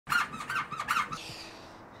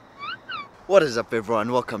What is up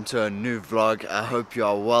everyone, welcome to a new vlog. I hope you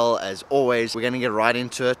are well as always. We're gonna get right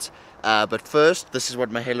into it, but first this is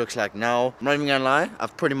what my hair looks like now. I'm not even gonna lie,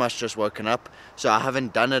 I've pretty much just woken up, so I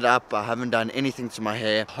haven't done it up, I haven't done anything to my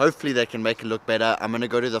hair. Hopefully they can make it look better. I'm gonna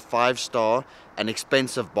go to the 5-star and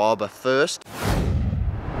expensive barber first.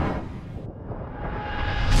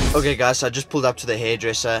 Okay guys, so I just pulled up to the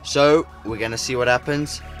hairdresser, so we're gonna see what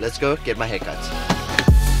happens. Let's go get my haircut.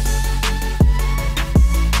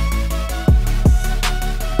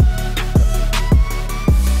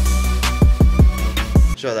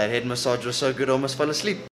 Sure, that head massage was so good, I almost fell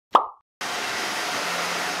asleep.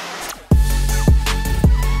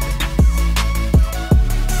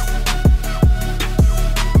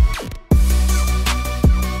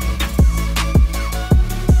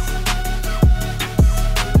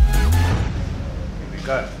 Here we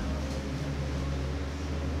go.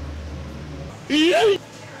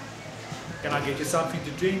 Can I get you something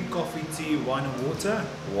to drink? Coffee, tea, wine or water?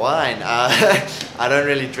 Wine? I don't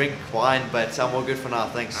really drink wine, but I'm all good for now,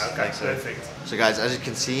 thanks. Okay, thanks, perfect. So guys, as you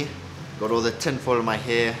can see, got all the tinfoil in my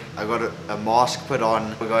hair. I got a mask put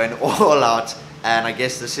on. We're going all out, and I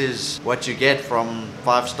guess this is what you get from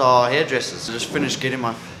 5-star hairdressers. So just finished getting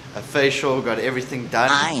a facial, got everything done.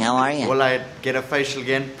 Hi, how are you? Will I get a facial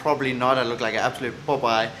again? Probably not. I look like an absolute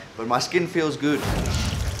Popeye, but my skin feels good.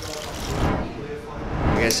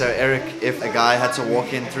 Okay, so Eric, if a guy had to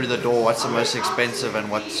walk in through the door, what's the most expensive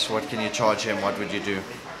and what can you charge him? What would you do?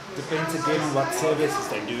 Depends again on what services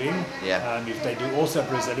they're doing. Yeah. If they do also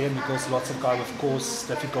Brazilian, because lots of guys, of course,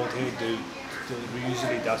 difficult hair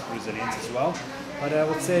usually does Brazilians as well. But I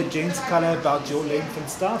would say gents color about your length and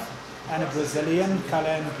stuff. And a Brazilian color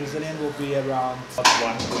and Brazilian will be around 1.5.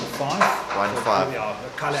 1.5. Yeah, a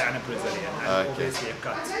color and a Brazilian. And obviously a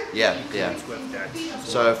cut. Yeah. With that.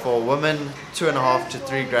 So for women, 2.5 to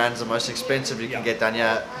 3 grand is the most expensive you can get done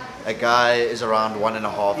here. A guy is around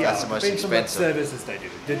 1.5. Yeah, that's the most depends on what expensive. services they do.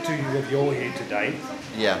 Did to you with your hair today.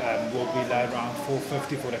 Yeah. Will be like around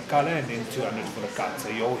 450 for the color and then 200 for the cut. So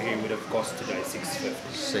your hair would have cost today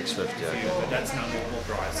 650. 650. Okay. But that's now normal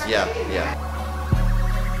price. Yeah.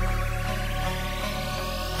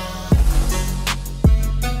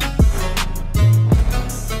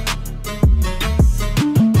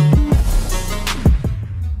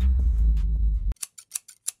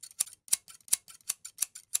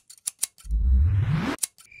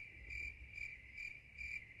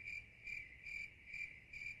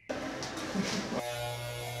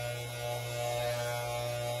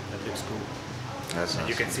 That looks cool. That's And nice.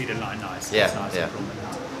 you can see the line nice. Yeah, It's nice yeah. and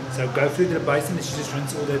prominent. So go through the basin and you just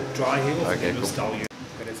rinse all the dry hair off and Okay, then we'll cool. style you.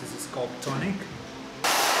 Okay, this is a scalp tonic.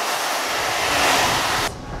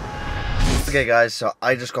 Okay guys, so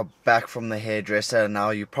I just got back from the hairdresser. Now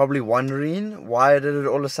you're probably wondering, why did it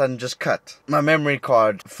all of a sudden just cut? My memory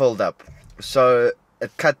card filled up, so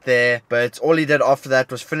it cut there, but all he did after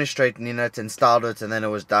that was finish straightening it and styled it, and then it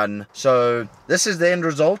was done. So this is the end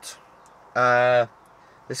result.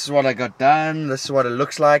 This is what I got done. This is what it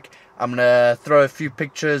looks like. I'm gonna throw a few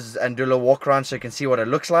pictures and do a little walk around so you can see what it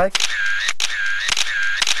looks like.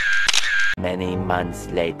 Many months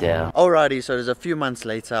later. Alrighty, so there's a few months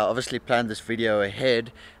later. I obviously planned this video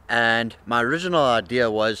ahead, and my original idea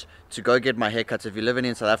was to go get my haircuts. If you're living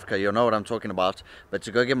in South Africa, you'll know what I'm talking about. But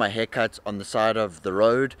to go get my haircuts on the side of the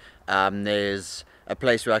road, there's a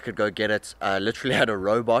place where I could go get it. I literally had a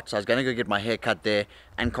robot, so I was going to go get my haircut there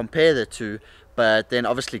and compare the two. But then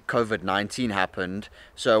obviously COVID-19 happened.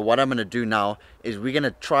 So what I'm going to do now is we're going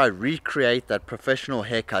to try recreate that professional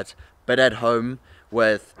haircut, but at home,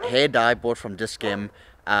 with hair dye bought from Discam.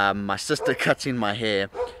 My sister cutting my hair,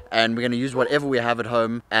 and we're going to use whatever we have at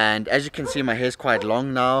home. And as you can see, my hair's quite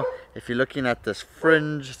long now. If you're looking at this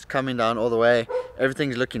fringe, it's coming down all the way.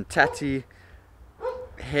 Everything's looking tatty.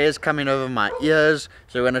 Hair's coming over my ears,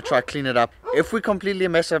 so we're going to try clean it up. If we completely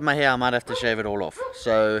mess up my hair, I might have to shave it all off.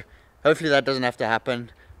 So hopefully that doesn't have to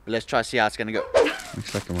happen, but let's try see how it's going to go.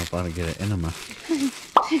 Looks like I'm about to get an enema.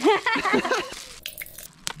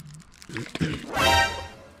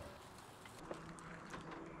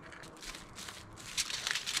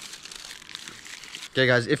 Okay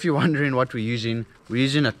guys, if you're wondering what we're using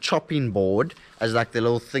a chopping board as like the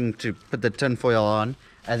little thing to put the tinfoil on,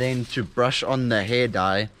 and then to brush on the hair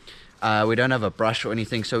dye. We don't have a brush or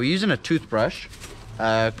anything, so we're using a toothbrush.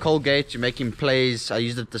 Colgate, you're making plays. I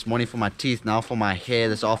used it this morning for my teeth, now for my hair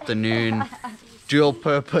this afternoon. Dual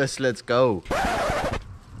purpose, let's go.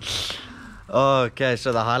 Okay,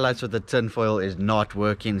 so the highlights with the tinfoil is not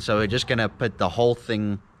working, so we're just gonna put the whole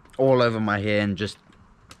thing all over my hair and just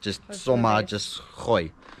somehow just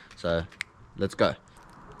gooi. So let's go.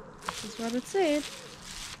 This is what it said.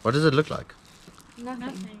 What does it look like?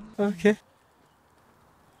 Nothing. Okay.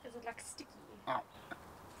 sticky. Ow.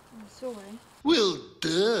 I'm sorry. Well,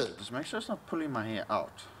 duh. Just make sure it's not pulling my hair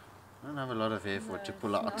out. I don't have a lot of hair for it to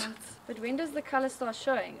pull out. Not. But when does the color start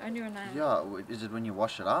showing? Only when I... Yeah, is it when you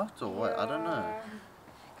wash it out or what? I don't know.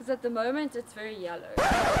 Because at the moment it's very yellow.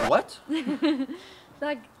 What?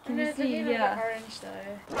 Like, can you see? Yeah. Orange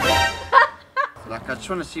though. Like, I just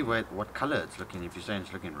want to see what color it's looking. If you're saying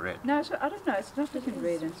it's looking red. No, I don't know. It's not looking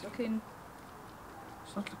red. It's looking.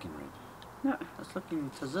 It's not looking red. No. It's looking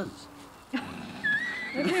tazizz.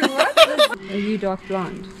 Are you dark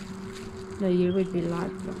blonde? No, you would be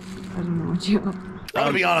light blonde. I don't know what you are. I'm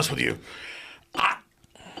gonna be honest with you.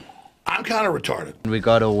 I'm kind of retarded. We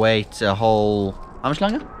gotta wait a whole... How much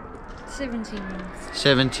longer? 17 minutes.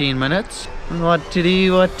 17 minutes. What to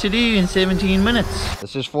do in 17 minutes.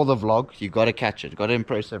 This is for the vlog. You gotta catch it. Gotta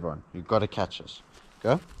impress everyone. You gotta catch this.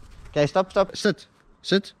 Go. Okay, stop. Sit.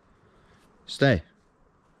 Stay.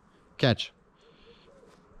 Catch.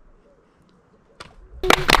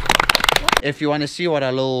 If you want to see what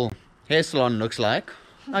our little hair salon looks like,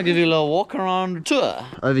 I'll give you a little walk around tour.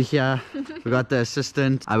 Over here, we got the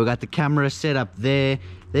assistant. We got the camera set up there.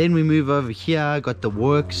 Then we move over here, got the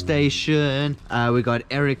workstation. We got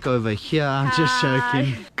Eric over here. I'm just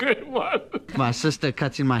joking. Good one. My sister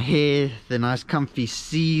cutting my hair, the nice comfy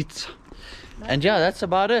seat. And yeah, that's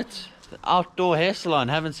about it. The outdoor hair salon.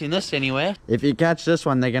 Haven't seen this anywhere. If you catch this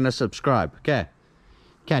one, they're gonna subscribe. Okay,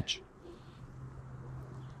 catch.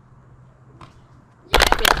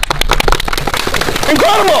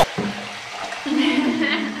 Incredible!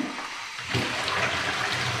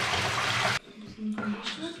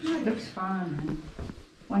 It looks fine, man.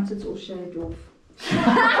 Once it's all shaved off.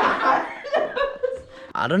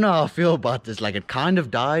 I don't know how I feel about this. Like, it kind of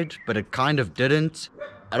died, but it kind of didn't.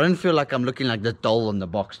 I don't feel like I'm looking like the doll in the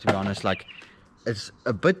box, to be honest. Like, it's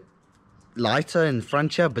a bit lighter in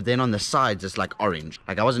front here, but then on the sides it's like orange.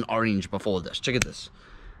 Like, I wasn't orange before this. Check it this.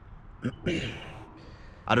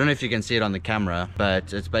 I don't know if you can see it on the camera,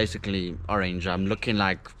 but it's basically orange. I'm looking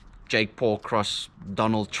like Jake Paul cross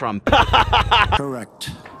Donald Trump.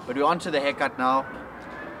 Correct. But we're on to the haircut now.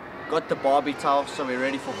 Got the Barbie towel, so we're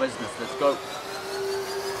ready for business. Let's go.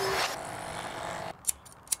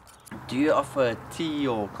 Do you offer tea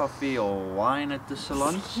or coffee or wine at the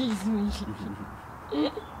salon? Excuse me.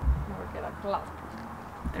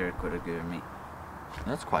 Eric would agree with me.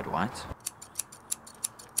 That's quite white.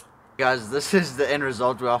 Guys, this is the end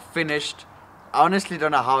result. We are finished. I honestly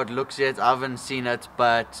don't know how it looks yet. I haven't seen it,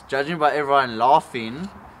 but judging by everyone laughing,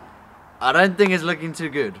 I don't think it's looking too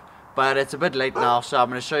good. But it's a bit late now, so I'm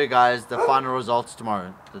going to show you guys the final results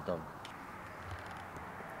tomorrow. The dog.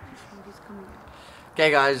 Okay,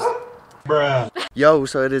 guys. Bruh. Yo,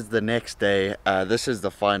 so it is the next day. This is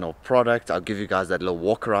the final product. I'll give you guys that little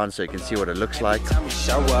walk around so you can see what it looks like. We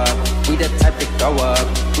show up, we the type to go up,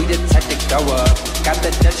 we the type to go up. Got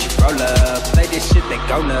the Dutch roller, play this shit that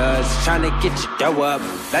go nuts, trying to get your dough up.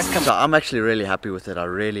 Let's come. So I'm actually really happy with it. I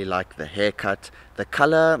really like the haircut. The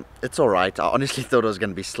color, it's alright. I honestly thought it was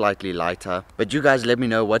going to be slightly lighter. But you guys let me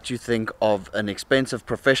know what you think of an expensive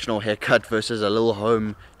professional haircut versus a little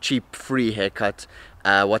home cheap free haircut.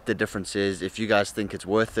 What the difference is, if you guys think it's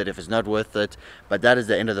worth it, if it's not worth it. But that is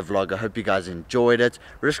the end of the vlog. I hope you guys enjoyed it.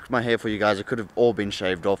 Risked my hair for you guys. It could have all been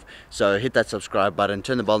shaved off. So hit that subscribe button,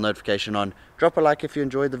 turn the bell notification on, drop a like if you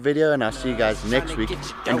enjoyed the video, and I'll see you guys next week in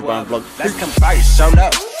the Brown Vlog. Let's converse, showed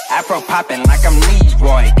up. Afro popping like I'm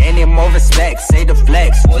Leroy. Gaining more respect, say the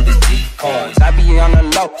flex for the decoys. I be on the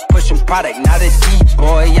low, pushing product, not a deep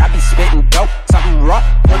boy. I be spitting dope, something rough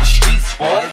for the streets, boy.